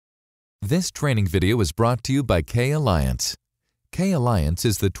This training video is brought to you by K Alliance. K Alliance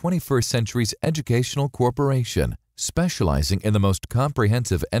is the 21st century's educational corporation, specializing in the most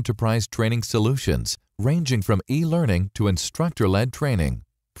comprehensive enterprise training solutions, ranging from e-learning to instructor-led training.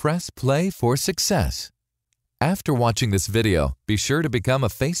 Press play for success. After watching this video, be sure to become a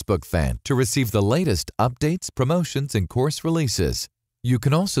Facebook fan to receive the latest updates, promotions, and course releases. You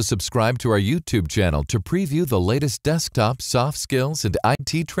can also subscribe to our YouTube channel to preview the latest desktop, soft skills, and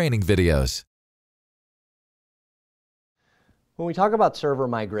IT training videos. When we talk about server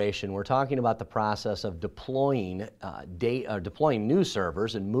migration, we're talking about the process of deploying new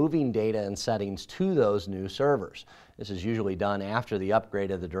servers and moving data and settings to those new servers. This is usually done after the upgrade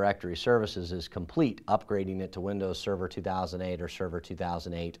of the directory services is complete, upgrading it to Windows Server 2008 or Server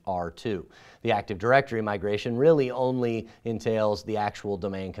 2008 R2. The Active Directory migration really only entails the actual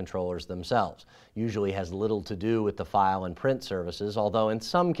domain controllers themselves. Usually has little to do with the file and print services, although in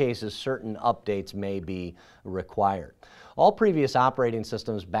some cases certain updates may be required. All previous operating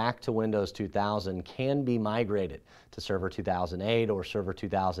systems back to Windows 2000 can be migrated to Server 2008 or Server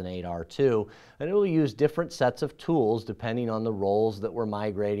 2008 R2, and it will use different sets of tools depending on the roles that we're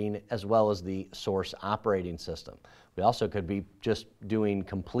migrating as well as the source operating system. We also could be just doing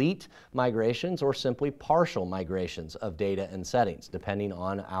complete migrations or simply partial migrations of data and settings, depending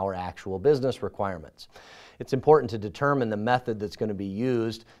on our actual business requirements. It's important to determine the method that's going to be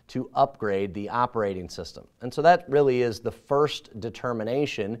used to upgrade the operating system. And so that really is the first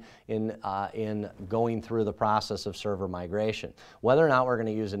determination in going through the process of server migration. Whether or not we're going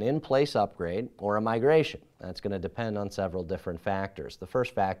to use an in-place upgrade or a migration. That's going to depend on several different factors. The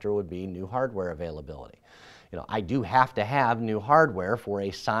first factor would be new hardware availability. I do have to have new hardware for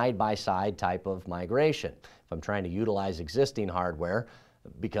a side-by-side type of migration. If I'm trying to utilize existing hardware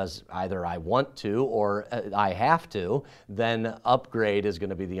because either I want to or I have to, then upgrade is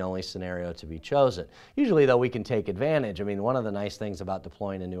going to be the only scenario to be chosen. Usually, though, we can take advantage. I mean, one of the nice things about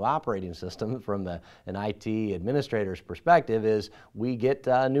deploying a new operating system from an IT administrator's perspective is we get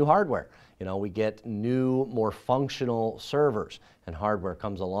new hardware. We get new, more functional servers, and hardware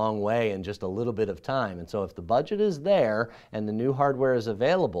comes a long way in just a little bit of time. And so if the budget is there and the new hardware is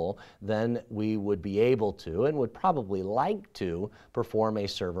available, then we would be able to and would probably like to perform a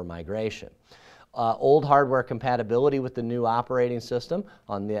server migration. Old hardware compatibility with the new operating system,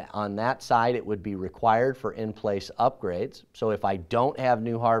 on that side it would be required for in-place upgrades. So if I don't have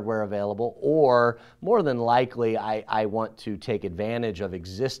new hardware available, or more than likely I want to take advantage of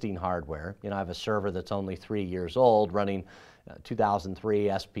existing hardware, I have a server that's only 3 years old running 2003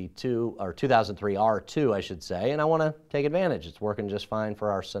 SP2 or 2003 R2 I should say, and I want to take advantage. It's working just fine for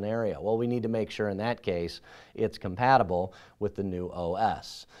our scenario. Well, we need to make sure in that case it's compatible with the new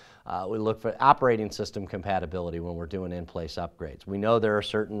OS. We look for operating system compatibility when we're doing in-place upgrades. We know there are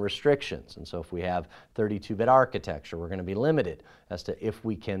certain restrictions, and so if we have 32-bit architecture, we're going to be limited as to if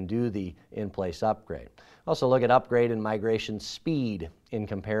we can do the in-place upgrade. Also look at upgrade and migration speed in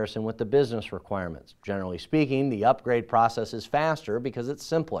comparison with the business requirements. Generally speaking, the upgrade process is faster because it's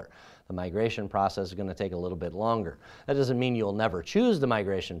simpler. The migration process is going to take a little bit longer. That doesn't mean you'll never choose the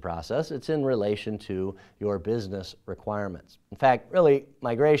migration process. It's in relation to your business requirements. In fact, really,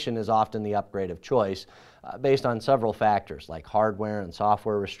 migration is often the upgrade of choice based on several factors like hardware and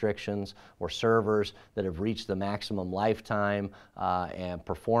software restrictions or servers that have reached the maximum lifetime and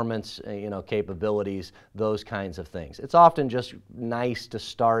performance capabilities, those kinds of things. It's often just nice to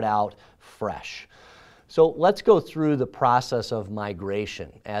start out fresh. So let's go through the process of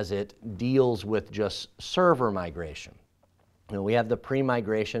migration as it deals with just server migration. We have the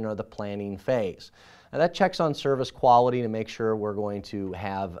pre-migration or the planning phase. Now that checks on service quality to make sure we're going to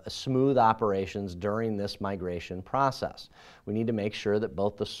have smooth operations during this migration process. We need to make sure that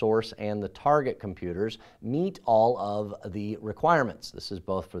both the source and the target computers meet all of the requirements. This is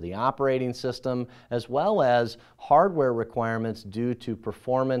both for the operating system as well as hardware requirements due to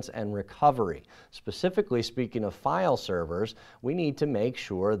performance and recovery. Specifically speaking of file servers, we need to make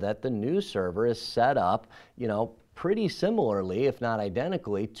sure that the new server is set up, pretty similarly, if not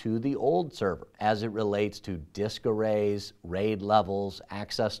identically, to the old server as it relates to disk arrays, RAID levels,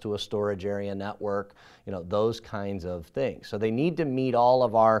 access to a storage area network, those kinds of things. So they need to meet all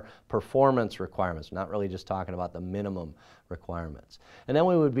of our performance requirements, not really just talking about the minimum requirements. And then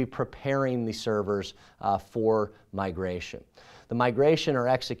we would be preparing the servers for migration. The migration or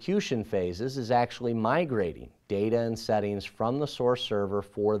execution phases is actually migrating data and settings from the source server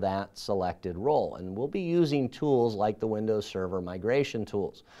for that selected role. And we'll be using tools like the Windows Server migration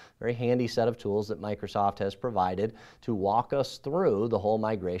tools. Very handy set of tools that Microsoft has provided to walk us through the whole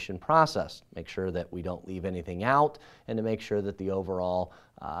migration process. Make sure that we don't leave anything out and to make sure that the overall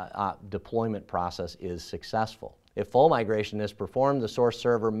deployment process is successful. If full migration is performed, the source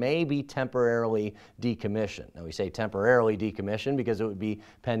server may be temporarily decommissioned. Now we say temporarily decommissioned because it would be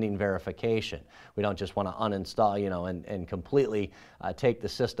pending verification. We don't just want to uninstall, and completely take the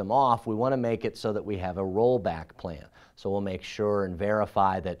system off. We want to make it so that we have a rollback plan. So we'll make sure and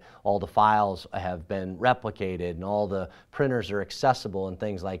verify that all the files have been replicated and all the printers are accessible and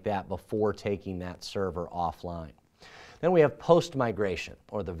things like that before taking that server offline. Then we have post-migration,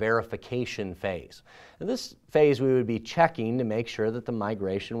 or the verification phase. In this phase, we would be checking to make sure that the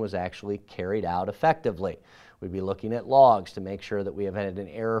migration was actually carried out effectively. We'd be looking at logs to make sure that we have had an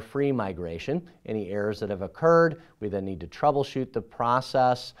error-free migration. Any errors that have occurred, we then need to troubleshoot the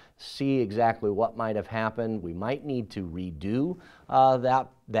process, see exactly what might have happened. We might need to redo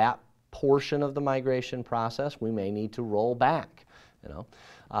that portion of the migration process. We may need to roll back.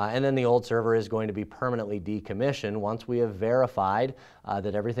 And then the old server is going to be permanently decommissioned once we have verified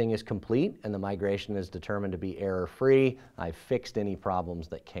that everything is complete and the migration is determined to be error-free. I've fixed any problems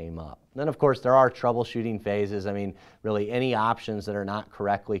that came up. And then, of course, there are troubleshooting phases. Really any options that are not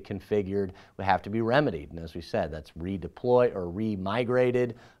correctly configured would have to be remedied. And as we said, that's redeployed or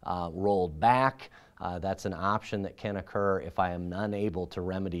re-migrated, rolled back. That's an option that can occur if I am unable to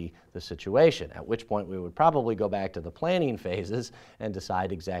remedy the situation, at which point we would probably go back to the planning phases and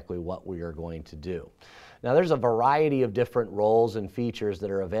decide exactly what we are going to do. Now, there's a variety of different roles and features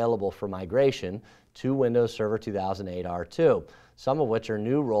that are available for migration to Windows Server 2008 R2, some of which are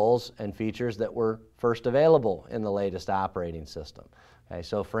new roles and features that were first available in the latest operating system. Okay,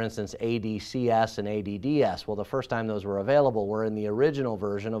 so for instance, ADCS and ADDS, well, the first time those were available were in the original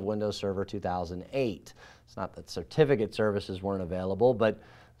version of Windows Server 2008. It's not that certificate services weren't available, but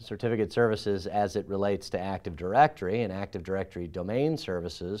certificate services as it relates to Active Directory and Active Directory domain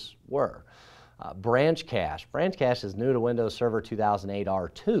services were. Branch cache. Branch cache is new to Windows Server 2008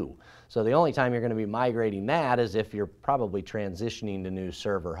 R2. So the only time you're going to be migrating that is if you're probably transitioning to new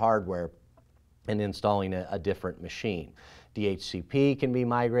server hardware and installing a different machine. DHCP can be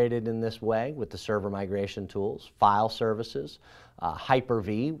migrated in this way with the server migration tools. File services,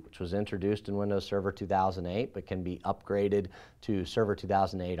 Hyper-V, which was introduced in Windows Server 2008 but can be upgraded to Server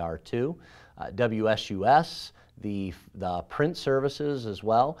 2008 R2. WSUS, the print services as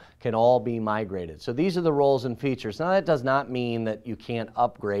well, can all be migrated. So these are the roles and features. Now that does not mean that you can't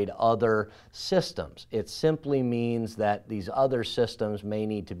upgrade other systems. It simply means that these other systems may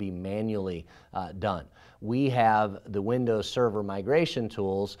need to be manually done. We have the Windows Server migration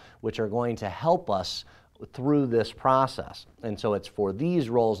tools which are going to help us through this process. And so it's for these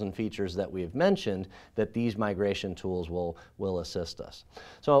roles and features that we've mentioned that these migration tools will assist us.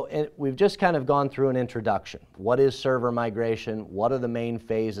 So we've just kind of gone through an introduction. What is server migration? What are the main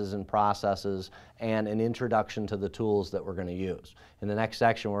phases and processes? And an introduction to the tools that we're going to use. In the next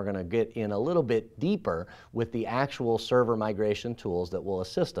section, we're going to get in a little bit deeper with the actual server migration tools that will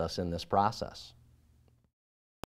assist us in this process.